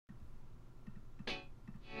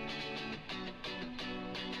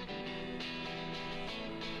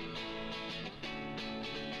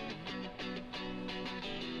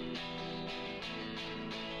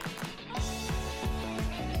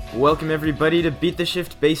Welcome everybody to Beat the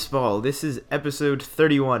Shift Baseball. This is episode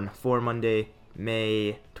 31 for Monday,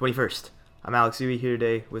 May 21st. I'm Alex Uwe here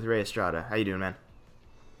today with Ray Estrada. How you doing, man?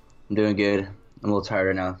 I'm doing good. I'm a little tired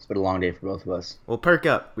right now. It's been a long day for both of us. Well, perk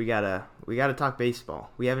up. We gotta talk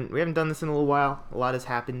baseball. We haven't done this in a little while. A lot has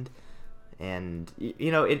happened, and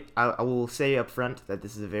I will say up front that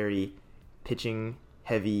this is a very pitching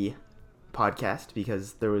heavy podcast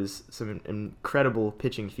because there was some incredible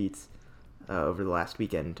pitching feats over the last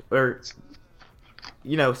weekend. Or,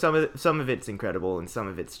 some of it's incredible and some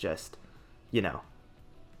of it's just,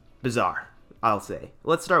 bizarre, I'll say.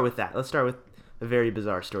 Let's start with that. Let's start with a very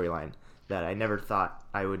bizarre storyline that I never thought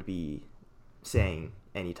I would be saying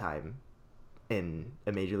anytime in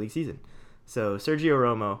a Major League season. So Sergio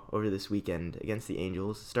Romo over this weekend against the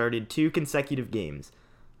Angels started 2 consecutive games.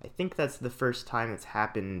 I think that's the first time it's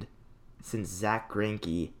happened since Zach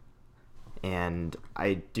Greinke, and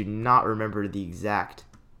I do not remember the exact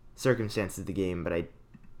circumstances of the game, but I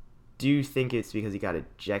do think it's because he got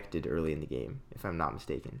ejected early in the game, if I'm not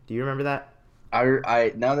mistaken. Do you remember that?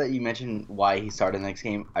 I now that you mentioned why he started the next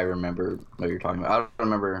game, I remember what you're talking about. I don't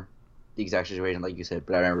remember the exact situation like you said,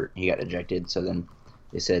 but I remember he got ejected. So then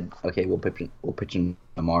they said, "Okay, we'll pitch him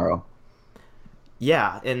tomorrow."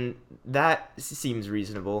 Yeah, and that seems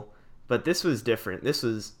reasonable, but this was different.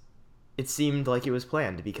 It seemed like it was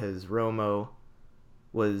planned because Romo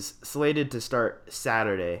was slated to start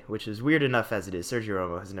Saturday, which is weird enough as it is. Sergio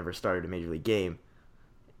Romo has never started a Major League game,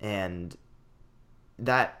 and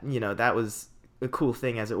that was a cool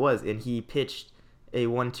thing as it was, and he pitched a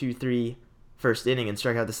 1-2-3 first inning and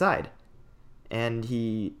struck out the side, and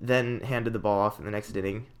he then handed the ball off in the next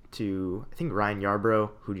inning to, I think, Ryan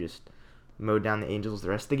Yarbrough, who just mowed down the Angels the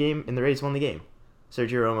rest of the game, and the Rays won the game.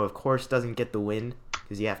 Sergio Romo, of course, doesn't get the win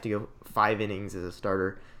because you have to go 5 innings as a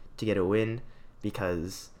starter to get a win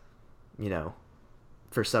because,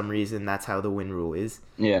 for some reason that's how the win rule is.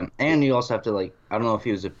 Yeah, and you also have to, I don't know if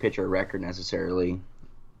he was a pitcher record necessarily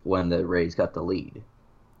when the Rays got the lead.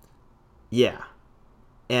 Yeah.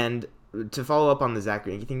 And to follow up on the Zach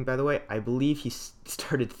Greinke thing, by the way, I believe he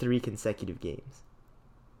started 3 consecutive games.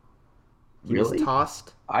 He Really? was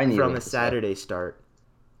tossed from a Saturday start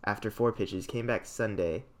after 4 pitches, came back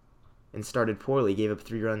Sunday, and started poorly, gave up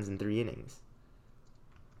 3 runs in 3 innings.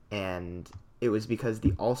 And it was because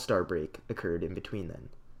the All-Star break occurred in between then.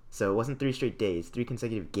 So it wasn't 3 straight days, 3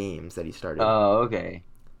 consecutive games that he started. Oh, okay.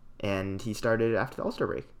 And he started after the All-Star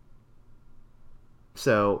break.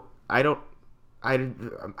 So I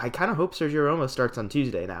kind of hope Sergio Romo starts on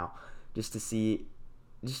Tuesday now, just to see,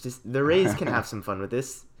 the Rays can have some fun with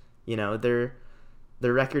this. Their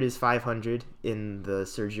record is 500 in the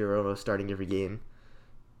Sergio Romo starting every game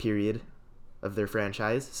period of their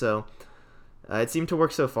franchise. So it seemed to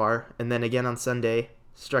work so far. And then again on Sunday,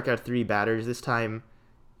 struck out 3 batters. This time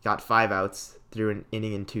got 5 outs through an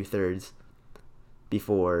inning and 2/3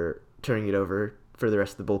 before turning it over for the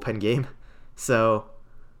rest of the bullpen game. So,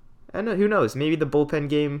 I don't know, who knows? Maybe the bullpen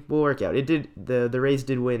game will work out. It did. The Rays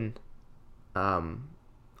did win on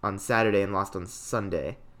Saturday and lost on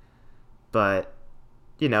Sunday. But,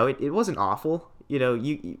 it wasn't awful.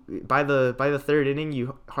 You by the 3rd inning,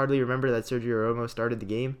 you hardly remember that Sergio Romo started the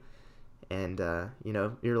game, and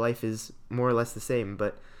your life is more or less the same.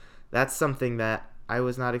 But that's something that I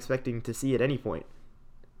was not expecting to see at any point.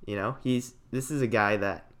 This is a guy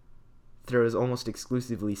that throws almost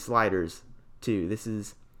exclusively sliders too. This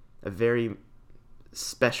is a very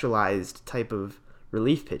specialized type of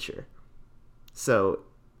relief pitcher. So,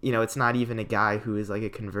 it's not even a guy who is like a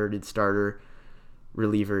converted starter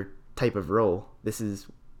reliever type of role. This is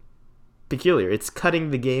peculiar. It's cutting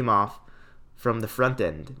the game off from the front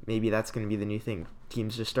end. Maybe that's going to be the new thing.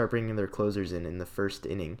 Teams just start bringing their closers in the first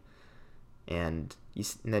inning, and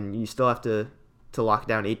then you still have to lock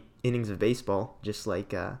down 8 innings of baseball, just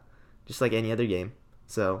like any other game.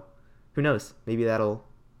 So who knows? Maybe that'll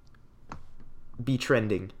be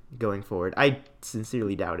trending going forward. I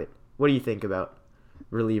sincerely doubt it. What do you think about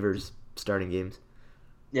relievers starting games?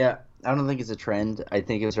 Yeah, I don't think it's a trend. I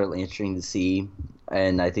think it's really interesting to see,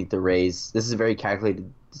 and I think the Rays, this is a very calculated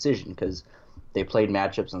decision because they played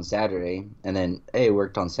matchups on Saturday, and then, hey, it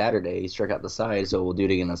worked on Saturday. He struck out the side, so we'll do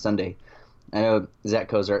it again on Sunday. I know Zach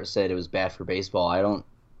Cozart said it was bad for baseball.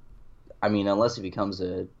 Unless it becomes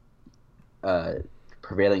a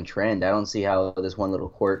prevailing trend, I don't see how this one little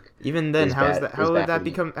quirk. Even then, how would that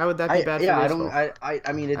be bad for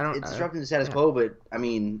baseball? It's disrupting the status quo, but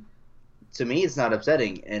to me, it's not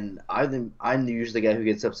upsetting, and I'm usually the guy who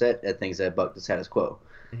gets upset at things that buck the status quo.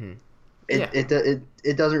 Mm-hmm.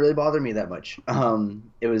 It doesn't really bother me that much.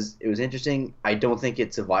 It was interesting. I don't think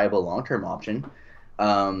it's a viable long-term option.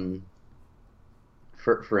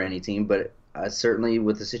 for any team, but certainly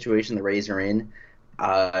with the situation the Rays are in,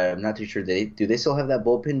 I'm not too sure. Do they still have that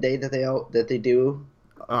bullpen day that they do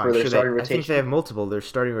Oh, I'm for their sure they. starting I think they have rotation? multiple. Their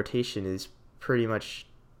starting rotation is pretty much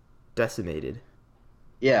decimated.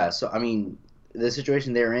 Yeah, so I mean, the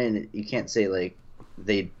situation they're in, you can't say like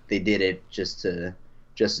they did it just to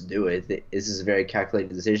do it. This is a very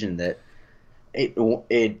calculated decision that it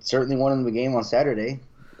it certainly won them the game on Saturday,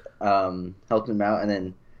 helped them out, and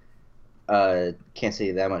then can't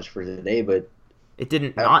say that much for today, but It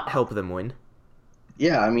didn't uh, not help them win.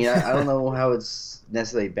 yeah, I mean, I don't know how it's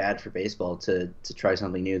necessarily bad for baseball to try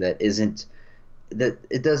something new that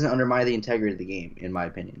it doesn't undermine the integrity of the game, in my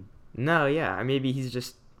opinion. No, yeah, maybe he's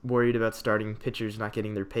just worried about starting pitchers not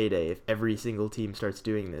getting their payday if every single team starts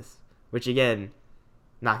doing this, which again,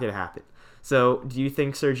 not gonna happen. So, do you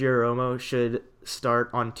think Sergio Romo should start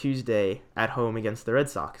on Tuesday at home against the Red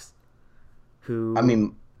Sox, I who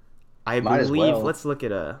mean, I might as believe? well. Let's look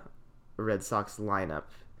at a Red Sox lineup.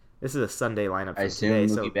 This is a Sunday lineup I from today, assume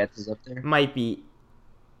Mookie so Betts is up there. might be.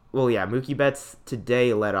 Well, yeah, Mookie Betts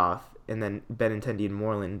today led off, and then Benintendi and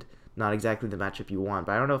Moreland. Not exactly the matchup you want,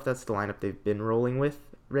 but I don't know if that's the lineup they've been rolling with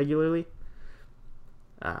regularly.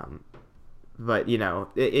 Um, but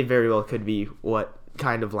it very well could be what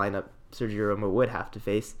kind of lineup Sergio Romo would have to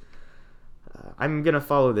face. I'm gonna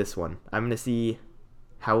follow this one. I'm gonna see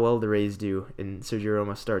how well the Rays do in Sergio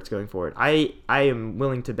Romo starts going forward. I am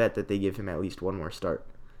willing to bet that they give him at least one more start,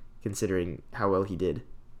 considering how well he did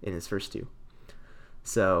in his first two.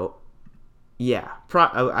 So yeah,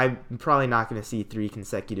 I'm probably not going to see 3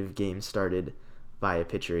 consecutive games started by a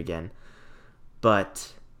pitcher again.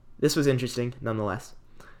 But this was interesting nonetheless.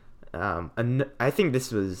 I think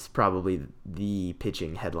this was probably the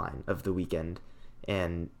pitching headline of the weekend,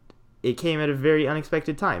 and it came at a very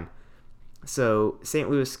unexpected time. So St.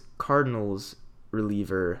 Louis Cardinals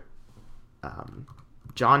reliever um,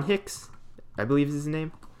 John Hicks, I believe is his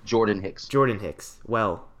name. Jordan Hicks. Jordan Hicks.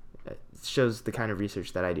 Well, it shows the kind of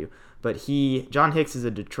research that I do. But John Hicks is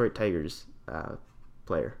a Detroit Tigers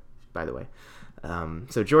player, by the way.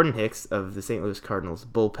 So Jordan Hicks of the St. Louis Cardinals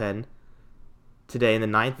bullpen today in the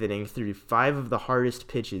ninth inning threw 5 of the hardest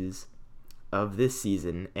pitches of this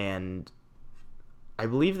season, and I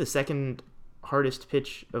believe the second hardest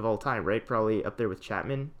pitch of all time, right? Probably up there with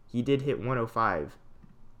Chapman. He did hit 105.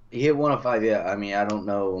 He hit 105. Yeah, I mean, I don't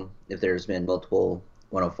know if there's been multiple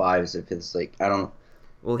 105s. If it's like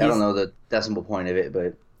Well, I don't he's know the decimal point of it,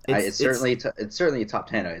 but it's it's it's certainly a top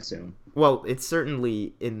 10, I assume. well, it's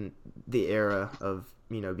certainly in the era of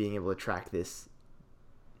being able to track this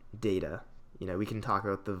data. We can talk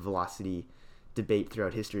about the velocity debate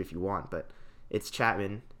throughout history if you want, but it's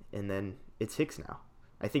Chapman and then it's Hicks now.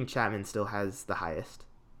 I think Chapman still has the highest,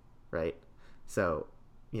 right? So,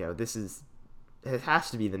 it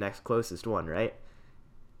has to be the next closest one, right?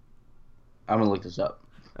 I'm gonna look this up.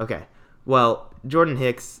 Okay. Well, Jordan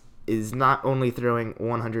Hicks is not only throwing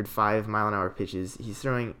 105-mile-an-hour pitches, he's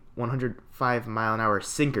throwing 105-mile-an-hour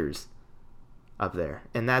sinkers up there,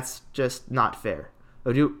 and that's just not fair.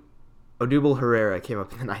 Odubel Herrera came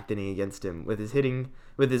up in the ninth inning against him with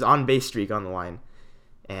his on-base streak on the line,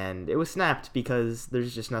 and it was snapped because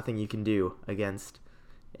there's just nothing you can do against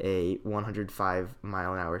a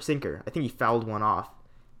 105-mile-an-hour sinker. I think he fouled one off,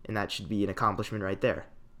 and that should be an accomplishment right there.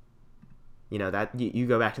 That you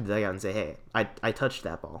go back to the dugout and say, hey, I touched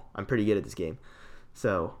that ball. I'm pretty good at this game.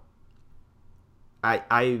 So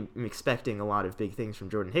I'm expecting a lot of big things from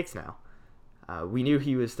Jordan Hicks now. We knew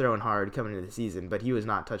he was throwing hard coming into the season, but he was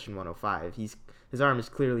not touching 105. His arm is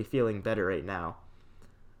clearly feeling better right now.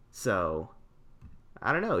 So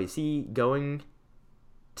I don't know. Is he going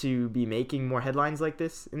to be making more headlines like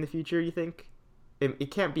this in the future, you think?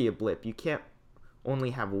 It can't be a blip. You can't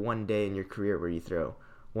only have one day in your career where you throw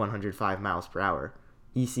 105 miles per hour.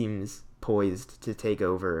 He seems poised to take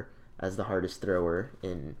over as the hardest thrower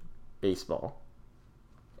in baseball.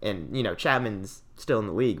 And, Chapman's still in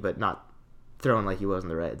the league, but not throwing like he was in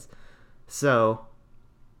the Reds. So,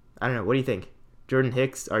 I don't know. What do you think? Jordan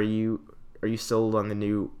Hicks, are you sold on the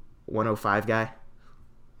new 105 guy?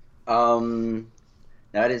 Um,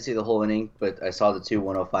 Now I didn't see the whole inning, but I saw the two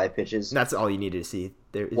 105 pitches. That's all you needed to see.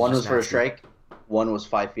 One Just was for a nasty. strike. One was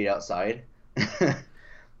 5 feet outside.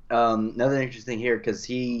 Another interesting here because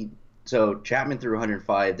so Chapman threw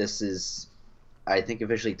 105. This is, I think,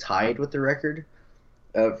 officially tied with the record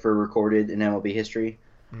for recorded in MLB history.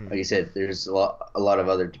 Like you said, there's a lot of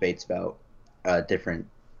other debates about different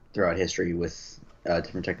throughout history with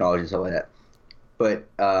different technology and stuff like that. But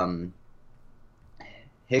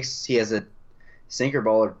Hicks, he has a sinker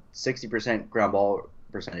ball of 60% ground ball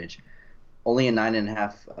percentage, only a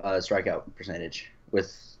 9.5 strikeout percentage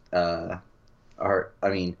with are. I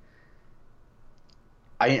mean,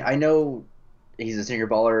 I know he's a sinker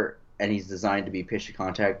baller and he's designed to be pitch to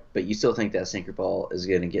contact, but you still think that sinker ball is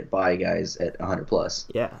going to get by guys at 100 plus.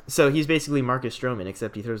 Yeah. So he's basically Marcus Stroman,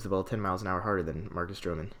 except he throws the ball 10 miles an hour harder than Marcus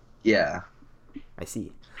Stroman. Yeah. I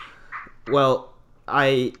see. Well,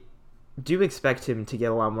 I do expect him to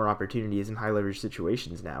get a lot more opportunities in high leverage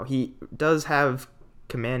situations now. He does have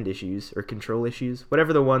command issues or control issues,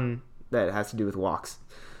 whatever the one that has to do with walks.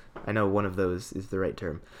 I know one of those is the right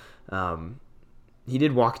term. He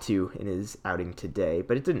did walk 2 in his outing today,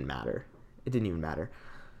 but it didn't matter. It didn't even matter.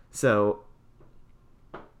 So,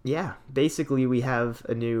 yeah, basically we have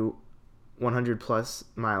a new 100 plus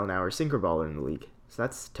mile an hour sinker baller in the league. So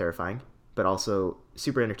that's terrifying, but also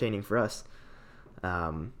super entertaining for us.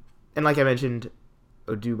 And like I mentioned,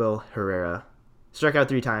 Odubel Herrera struck out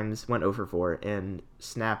 3 times, went 0 for 4, and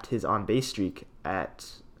snapped his on-base streak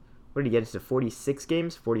at, what did he get it to, 46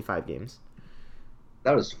 games? 45 games.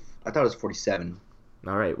 I thought it was 47.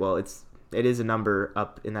 All right, well, it is a number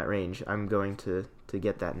up in that range. I'm going to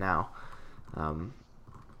get that now,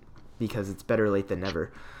 because it's better late than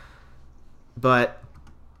never. But,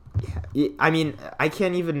 yeah, I mean, I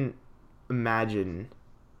can't even imagine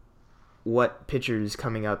what pitchers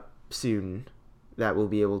coming up soon that will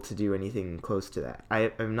be able to do anything close to that.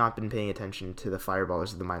 I have not been paying attention to the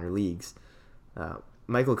fireballers of the minor leagues.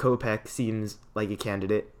 Michael Kopech seems like a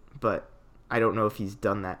candidate, but I don't know if he's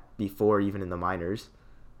done that before, even in the minors.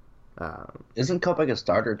 Isn't Kopech a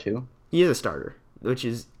starter too? He is a starter, which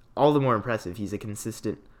is all the more impressive. He's a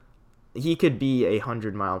consistent... He could be a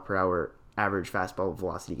 100-mile-per-hour average fastball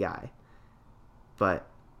velocity guy, but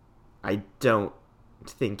I don't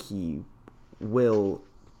think he will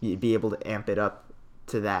be able to amp it up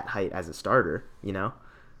to that height as a starter, you know?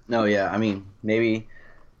 No, yeah. I mean, maybe...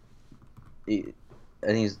 I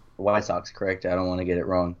think he's White Sox, correct? I don't want to get it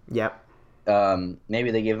wrong. Yep.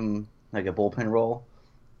 Maybe they give him like a bullpen role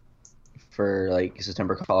for like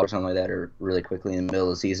September call or something like that, or really quickly in the middle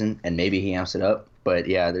of the season, and maybe he amps it up. But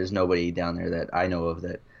yeah, there's nobody down there that I know of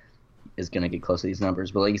that is going to get close to these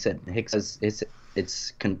numbers. But like you said, Hicks says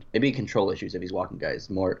it'd be control issues if he's walking guys.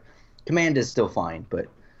 More command is still fine, but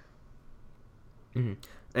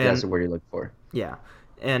that's the word you look for. Yeah,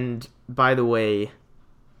 and by the way,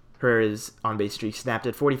 Herrera's on-base streak snapped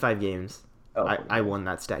at 45 games. Oh, I won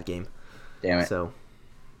that stat game. Damn it. So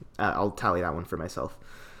I'll tally that one for myself.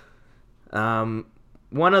 One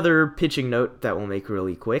other pitching note that we'll make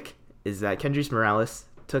really quick is that Kendrys Morales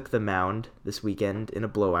took the mound this weekend in a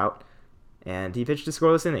blowout, and he pitched a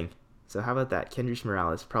scoreless inning. So how about that? Kendrys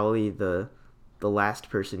Morales, probably the last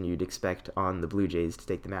person you'd expect on the Blue Jays to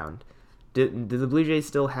take the mound. Do the Blue Jays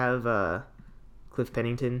still have Cliff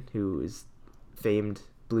Pennington, who is famed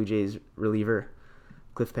Blue Jays reliever?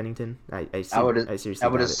 Cliff Pennington? I seriously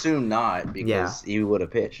would assume not, because he would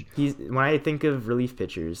have pitched. When I think of relief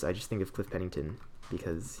pitchers, I just think of Cliff Pennington,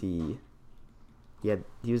 because he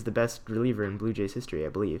was the best reliever in Blue Jays history, I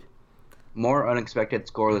believe. More unexpected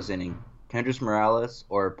scoreless inning, Kendrys Morales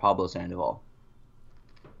or Pablo Sandoval?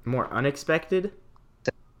 More unexpected?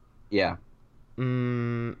 Yeah.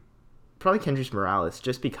 Probably Kendrys Morales,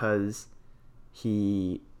 just because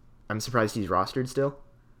I'm surprised he's rostered still.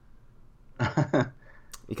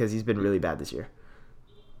 Because he's been really bad this year.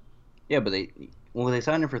 Yeah, but they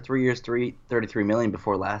signed him for 3 years, $33 million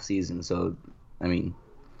before last season. So, I mean,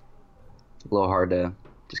 it's a little hard to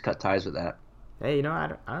just cut ties with that. Hey, I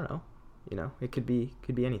don't know. It could be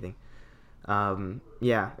anything.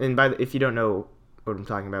 Yeah, and if you don't know what I'm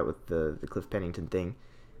talking about with the Cliff Pennington thing,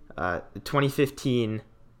 the 2015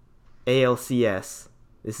 ALCS.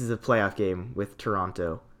 This is a playoff game with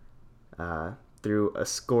Toronto. Through a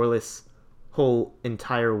scoreless whole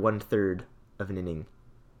entire 1/3 of an inning.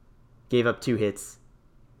 Gave up 2 hits,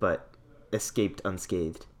 but escaped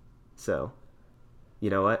unscathed. So, you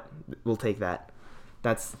know what? We'll take that.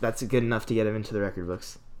 That's good enough to get him into the record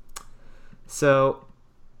books. So,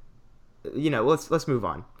 let's move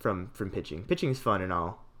on from pitching. Pitching is fun and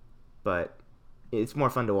all, but it's more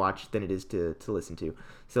fun to watch than it is to listen to.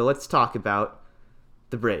 So let's talk about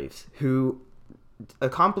the Braves, who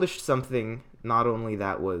accomplished something not only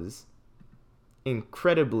that was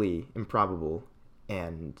incredibly improbable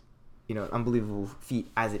and an unbelievable feat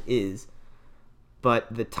as it is,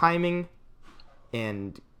 but the timing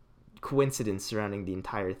and coincidence surrounding the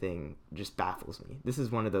entire thing just baffles me. This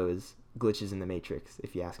is one of those glitches in the Matrix,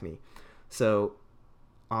 if you ask me. So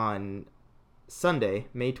on Sunday,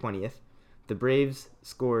 May 20th, the Braves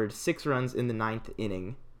scored 6 runs in the 9th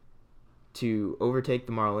inning to overtake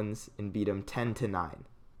the Marlins and beat them 10-9.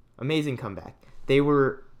 Amazing comeback. They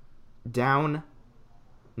were down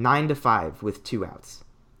 9-5 with 2 outs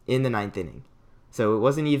in the 9th inning. So it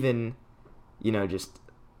wasn't even, just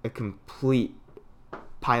a complete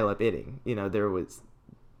pile up inning. There was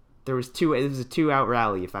two. It was a 2-out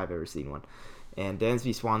rally if I've ever seen one, and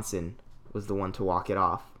Dansby Swanson was the one to walk it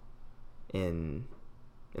off in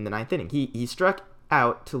the ninth inning. He struck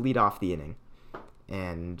out to lead off the inning,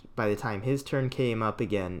 and by the time his turn came up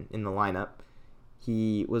again in the lineup,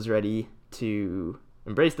 he was ready to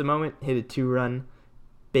embrace the moment, hit a 2-run,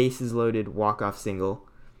 bases loaded walk-off single,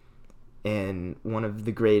 and one of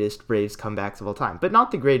the greatest Braves comebacks of all time. But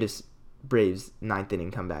not the greatest Braves ninth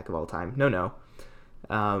inning comeback of all time. No.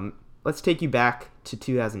 Let's take you back to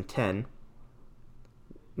 2010.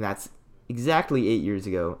 That's exactly 8 years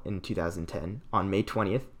ago in 2010, on May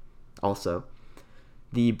 20th, also.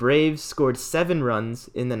 The Braves scored 7 runs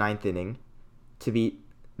in the ninth inning to beat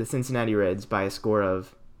the Cincinnati Reds by a score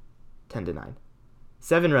of 10-9.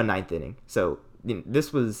 7-run ninth inning. So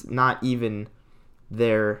this was not even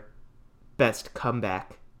their best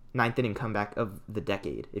comeback, ninth inning comeback of the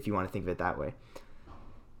decade, if you want to think of it that way.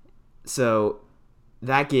 So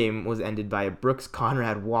that game was ended by a Brooks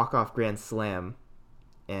Conrad walk-off grand slam,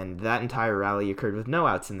 and that entire rally occurred with no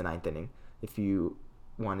outs in the ninth inning. If you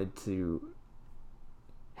wanted to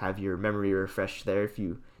have your memory refreshed there, if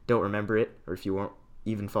you don't remember it, or if you weren't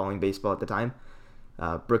even following baseball at the time,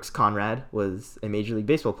 Brooks Conrad was a Major League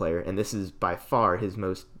Baseball player, and this is by far his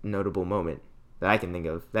most notable moment that I can think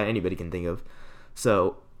of, that anybody can think of.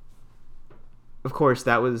 So, of course,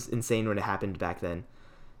 that was insane when it happened back then.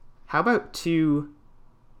 How about 2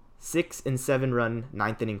 6- and 7-run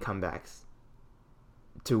ninth inning comebacks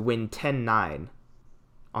to win 10-9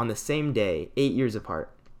 on the same day, 8 years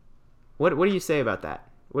apart? What do you say about that?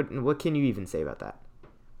 What can you even say about that?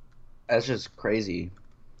 That's just crazy.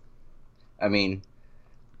 I mean,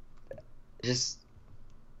 just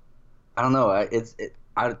I don't know. I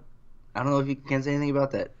don't know if you can say anything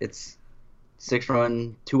about that. It's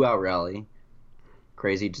 6-run, 2-out rally.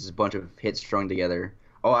 Crazy, just a bunch of hits strung together.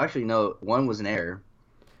 Oh, actually, no. One was an error,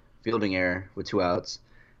 fielding error with 2 outs.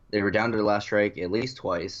 They were down to the last strike at least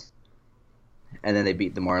twice, and then they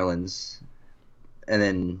beat the Marlins. And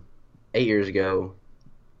then 8 years ago,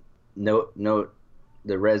 no,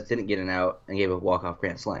 the Reds didn't get an out and gave a walk-off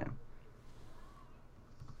grand slam.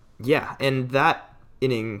 Yeah, and that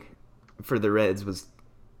inning for the Reds was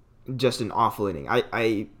just an awful inning.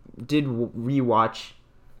 I did rewatch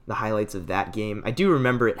the highlights of that game. I do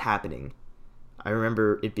remember it happening. I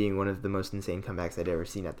remember it being one of the most insane comebacks I'd ever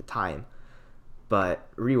seen at the time.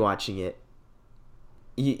 But rewatching it,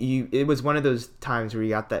 it was one of those times where you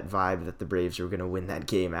got that vibe that the Braves were going to win that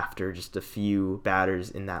game after just a few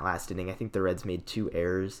batters in that last inning. I think the Reds made 2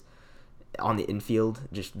 errors on the infield,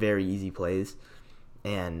 just very easy plays.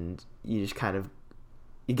 And you just kind of,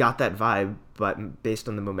 you got that vibe, but based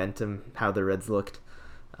on the momentum, how the Reds looked.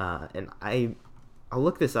 And I'll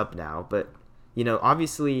look this up now, but,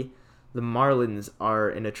 obviously the Marlins are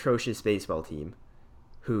an atrocious baseball team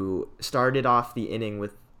who started off the inning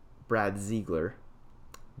with Brad Ziegler,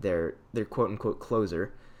 their quote-unquote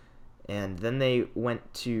closer, and then they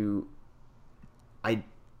went to, I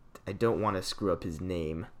don't want to screw up his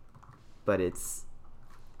name, but it's,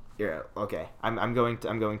 yeah, okay, I'm going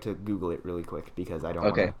to Google it really quick because I don't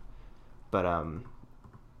want to, but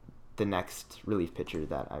the next relief pitcher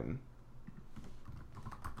that I'm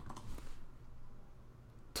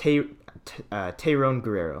Tayron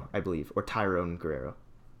Guerrero, I believe, or Tyrone Guerrero,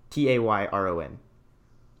 Tayron.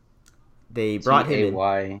 They brought him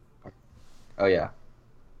in. Oh yeah,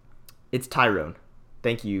 it's Tyrone.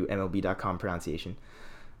 Thank you, MLB.com pronunciation.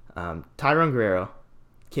 Tyrone Guerrero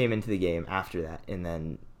came into the game after that, and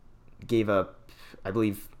then gave up, I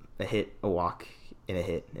believe, a hit, a walk, and a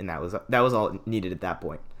hit, and that was all needed at that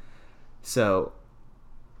point. So,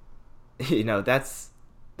 that's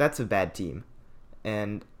a bad team.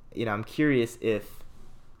 And, I'm curious if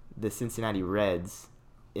the Cincinnati Reds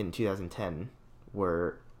in 2010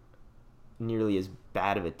 were nearly as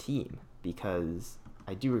bad of a team, because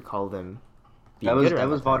I do recall them being good. That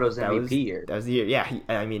was Votto's MVP year. That was the year. Yeah,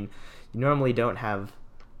 you normally don't have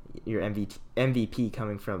your MVP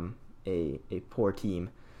coming from a poor team.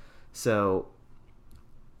 So,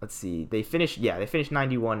 let's see. They finished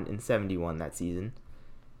 91 and 71 that season.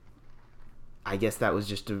 I guess that was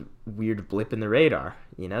just a weird blip in the radar.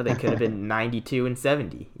 They could have been 92 and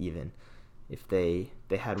 70 even if they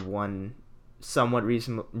had one somewhat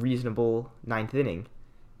reasonable ninth inning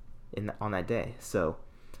on that day. So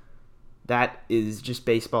that is just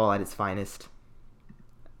baseball at its finest.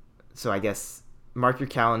 So I guess mark your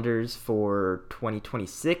calendars for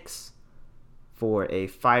 2026 for a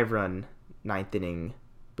 5-run ninth inning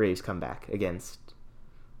Braves comeback against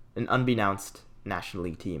an unbeknownst National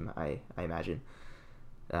League team, I imagine.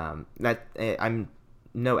 I'm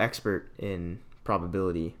no expert in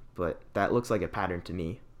probability, but that looks like a pattern to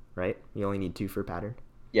me, right? You only need 2 for a pattern.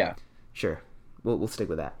 Yeah. Sure, we'll stick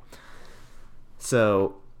with that.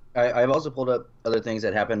 So I've also pulled up other things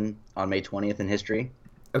that happened on May 20th in history,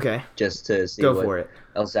 okay, just to see go what for it.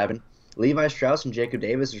 else happened. Levi Strauss and Jacob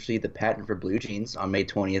Davis received the patent for blue jeans on May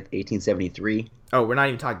 20th, 1873. Oh, we're not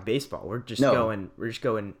even talking baseball. We're just No,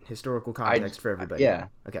 going historical context for everybody. yeah.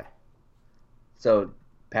 Okay. So,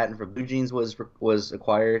 patent for blue jeans was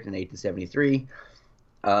acquired in 1873.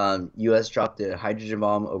 U.S. dropped the hydrogen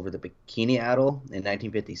bomb over the Bikini Atoll in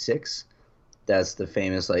 1956. That's the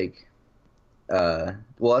famous that's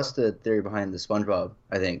the theory behind the SpongeBob,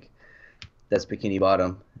 I think. That's Bikini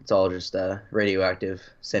Bottom. It's all just radioactive,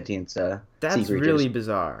 sentient sea That's creatures. really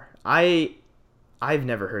bizarre. I've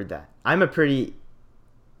never heard that. I'm a pretty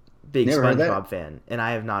big Never heard that? SpongeBob fan, and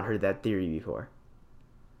I have not heard that theory before.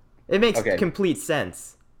 It makes Okay. complete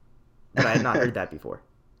sense, but I have not heard that before.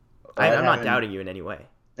 That I'm not happened. doubting you in any way,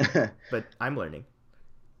 but I'm learning.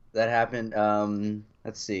 That happened.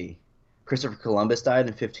 Let's see. Christopher Columbus died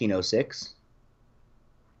in 1506.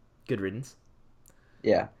 Good riddance.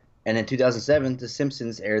 Yeah. And in 2007, The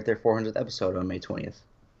Simpsons aired their 400th episode on May 20th.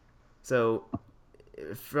 So,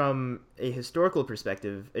 from a historical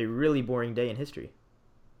perspective, a really boring day in history.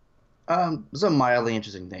 Some mildly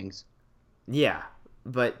interesting things. Yeah,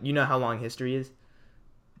 but you know how long history is?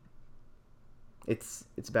 It's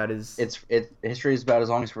about as History is about as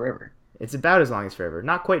long as forever. it's about as long as forever.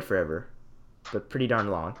 Not quite forever, but pretty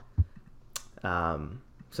darn long.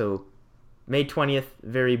 So May 20th,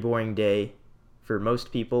 very boring day for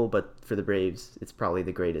most people, but for the Braves, it's probably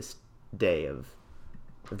the greatest day of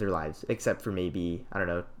their lives, except for maybe, I don't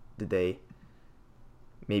know,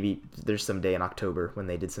 maybe there's some day in October when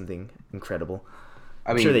they did something incredible.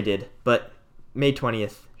 I I'm mean, sure they did, but May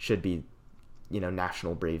 20th should be,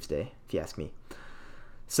 National Braves Day, if you ask me.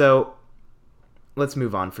 So let's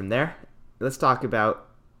move on from there. Let's talk about,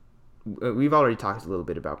 we've already talked a little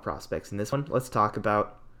bit about prospects in this one. Let's talk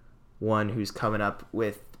about one who's coming up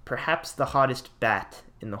with perhaps the hottest bat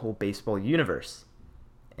in the whole baseball universe.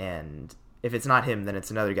 And if it's not him, then it's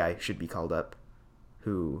another guy who should be called up,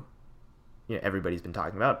 who everybody's been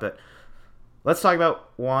talking about. But let's talk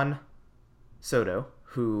about Juan Soto,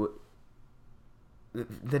 who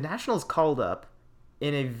the Nationals called up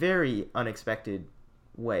in a very unexpected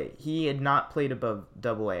way. He had not played above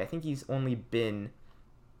Double-A. I think he's only been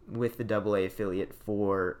with the Double-A affiliate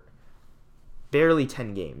for barely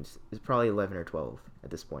 10 games. It's probably 11 or 12 at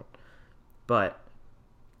this point. But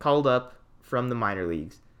called up from the minor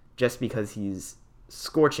leagues just because he's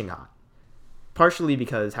scorching hot. Partially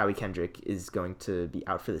because Howie Kendrick is going to be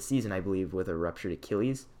out for the season, I believe, with a ruptured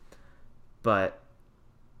Achilles. But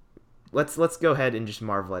let's go ahead and just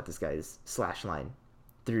marvel at this guy's slash line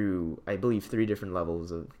through, I believe, 3 different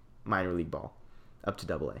levels of minor league ball up to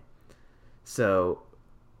Double-A. So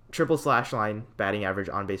triple slash line, batting average,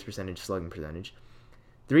 on base percentage, slugging percentage,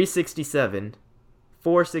 367,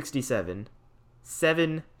 467,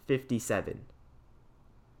 757.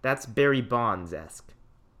 That's Barry Bonds-esque.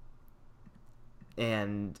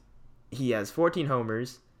 And he has 14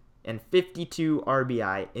 homers and 52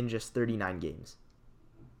 RBI in just 39 games.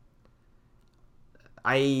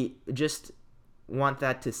 I just want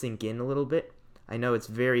that to sink in a little bit. I know it's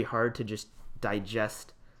very hard to just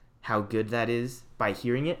digest how good that is by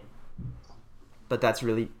hearing it, but that's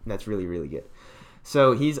really good.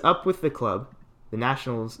 So he's up with the club. The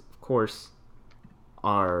Nationals, of course,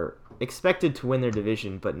 are expected to win their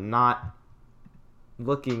division, but not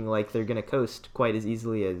looking like they're going to coast quite as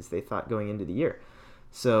easily as they thought going into the year.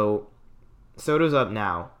 So Soto's up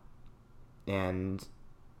now, and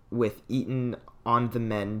with Eaton on the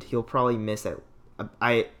mend, he'll probably miss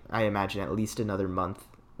I imagine at least another month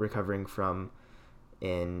recovering from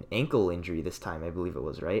an ankle injury this time, I believe it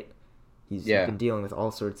was, right? He's been dealing with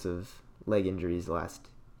all sorts of leg injuries the last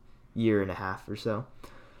year and a half or so.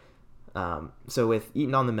 So with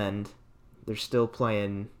Eaton on the mend, they're still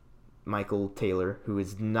playing Michael Taylor, who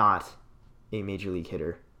is not a major league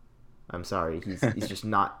hitter. I'm sorry, he's just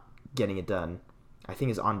not getting it done. I think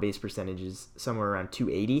his on-base percentage is somewhere around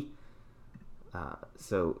 280.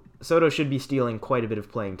 So Soto should be stealing quite a bit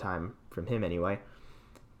of playing time from him anyway.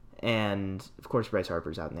 And, of course, Bryce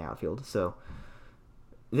Harper's out in the outfield. So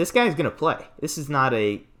this guy's going to play. This is not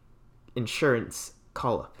a insurance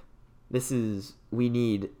call-up. We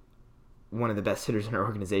need one of the best hitters in our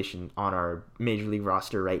organization on our major league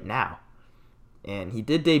roster right now. And he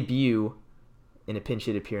did debut in a pinch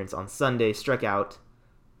hit appearance on Sunday, struck out.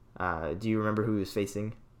 Do you remember who he was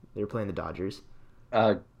facing? They were playing the Dodgers.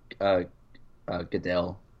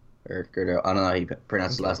 Goodell. or Gerdo. I don't know how you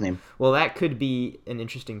pronounce his Okay. last name. Well, that could be an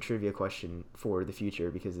interesting trivia question for the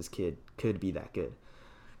future because this kid could be that good.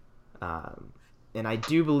 Um, and I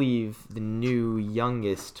do believe the new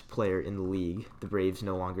youngest player in the league, the Braves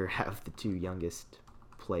no longer have the two youngest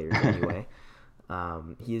players anyway.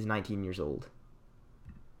 He is 19 years old.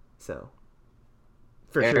 So,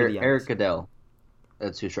 for sure the Eric youngest. Goodell.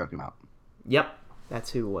 That's who struck him out. Yep,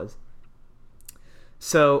 that's who it was.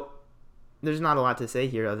 So, there's not a lot to say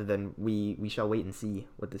here other than we shall wait and see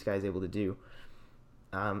what this guy is able to do.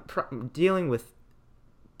 Dealing with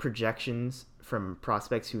projections from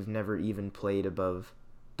prospects who've never even played above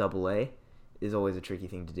Double A is always a tricky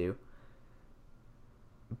thing to do.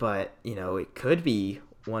 But it could be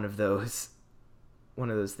one of those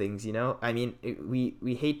things. I mean,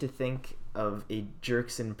 we hate to think of a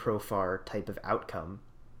Jerkson Profar type of outcome,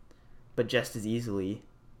 but just as easily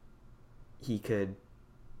he could,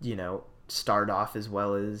 start off as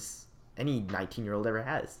well as any 19-year-old ever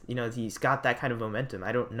has. He's got that kind of momentum.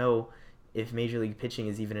 I don't know if Major League pitching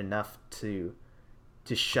is even enough to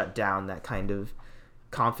shut down that kind of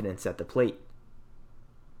confidence at the plate.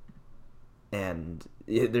 And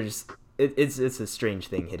it's a strange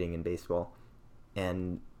thing hitting in baseball.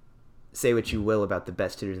 And say what you will about the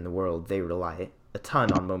best hitters in the world, they rely a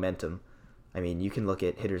ton on momentum. I mean, you can look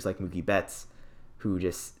at hitters like Mookie Betts, who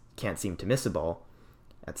just can't seem to miss a ball.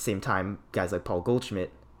 At the same time, guys like Paul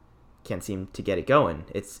Goldschmidt can't seem to get it going.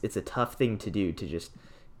 It's a tough thing to do, to just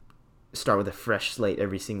start with a fresh slate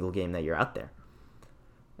every single game that you're out there.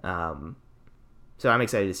 So I'm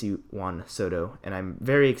excited to see Juan Soto, and I'm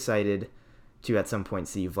very excited to at some point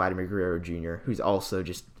see Vladimir Guerrero Jr., who's also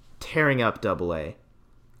just tearing up Double A.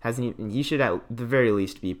 He should at the very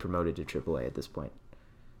least be promoted to Triple A at this point.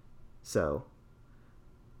 So,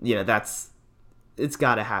 it's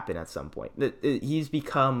got to happen at some point. He's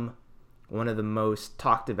become one of the most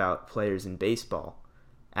talked about players in baseball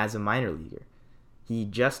as a minor leaguer. He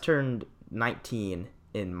just turned 19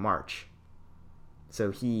 in March.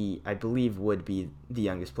 So he, I believe, would be the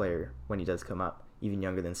youngest player when he does come up, even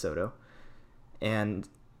younger than Soto. And,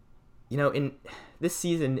 in this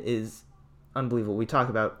season is unbelievable. We talk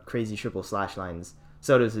about crazy triple slash lines.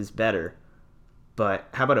 Soto's is better. But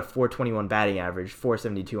how about a 421 batting average,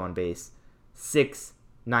 472 on base,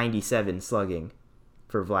 697 slugging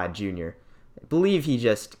for Vlad Jr. I believe he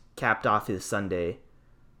just capped off his Sunday,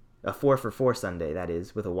 a 4-for-4 Sunday, that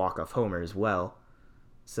is, with a walk-off homer as well.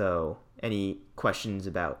 So, any questions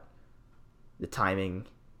about the timing,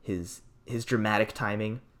 his dramatic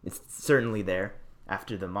timing? It's certainly there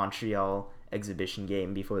after the Montreal exhibition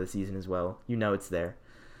game before the season as well. It's there.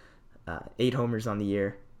 8 homers on the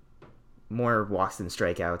year, more walks than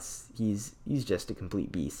strikeouts. He's just a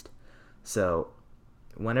complete beast. So,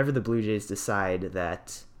 whenever the Blue Jays decide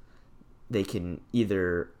that they can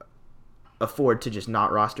either afford to just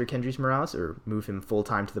not roster Kendrys Morales or move him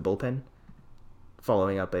full-time to the bullpen,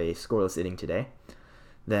 following up a scoreless inning today,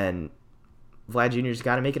 then Vlad Jr.'s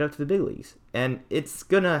got to make it up to the big leagues. And it's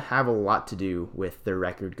going to have a lot to do with their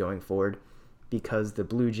record going forward, because the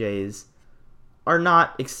Blue Jays are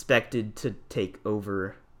not expected to take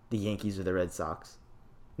over the Yankees or the Red Sox.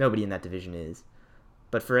 Nobody in that division is.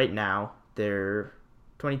 But for right now, they're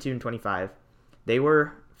 22 and 25. They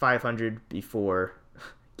were 500 before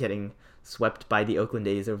getting swept by the Oakland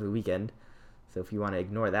A's over the weekend. So if you want to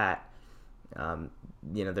ignore that,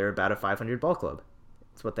 they're about a 500 ball club.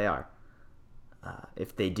 That's what they are.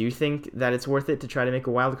 If they do think that it's worth it to try to make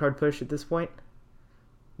a wild card push at this point,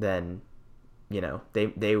 then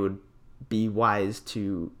they would be wise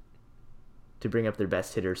to bring up their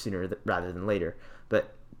best hitter sooner rather than later.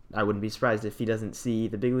 But I wouldn't be surprised if he doesn't see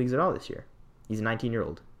the big leagues at all this year. He's a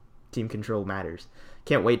 19-year-old. Team control matters.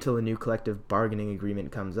 Can't wait till the new collective bargaining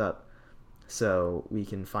agreement comes up so we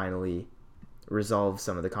can finally resolve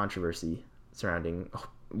some of the controversy surrounding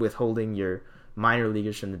withholding your minor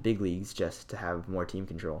leaguers from the big leagues just to have more team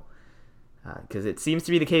control. Because it seems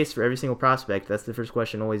to be the case for every single prospect. That's the first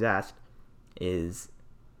question always asked is,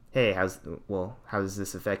 hey, how does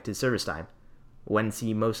this affect his service time? When's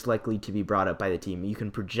he most likely to be brought up by the team? You can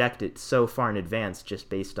project it so far in advance just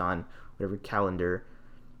based on whatever calendar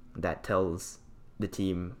that tells the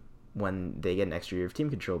team when they get an extra year of team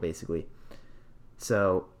control, basically.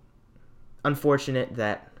 So, unfortunate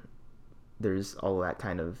that there's all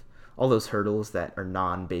those hurdles that are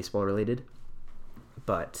non-baseball related.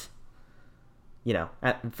 But,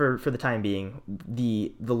 for the time being,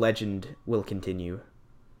 the legend will continue.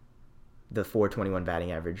 The 421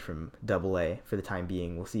 batting average from Double A for the time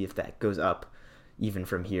being. We'll see if that goes up even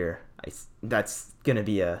from here. That's going to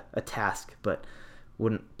be a task, but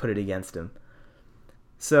wouldn't put it against him.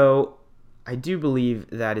 So I do believe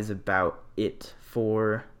that is about it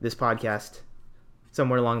for this podcast.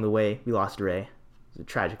 Somewhere along the way, we lost Ray. It was a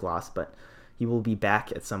tragic loss, but he will be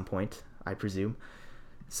back at some point, I presume.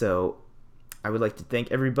 So I would like to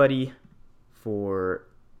thank everybody for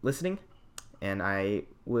listening, and I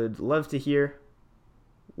would love to hear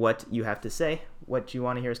what you have to say, what you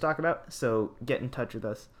want to hear us talk about. So get in touch with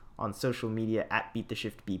us on social media at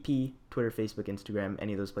BeatTheShiftBP, Twitter, Facebook, Instagram.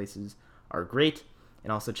 Any of those places are great.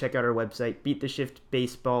 And also check out our website,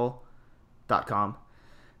 BeatTheShiftBaseball.com,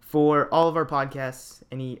 for all of our podcasts,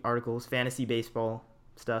 any articles, fantasy baseball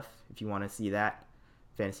stuff, if you want to see that,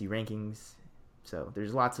 fantasy rankings. So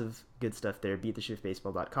there's lots of good stuff there,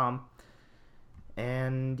 BeatTheShiftBaseball.com.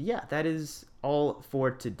 And yeah, that is all for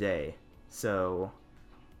today. So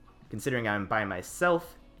considering I'm by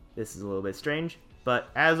myself, this is a little bit strange. But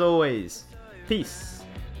as always, peace.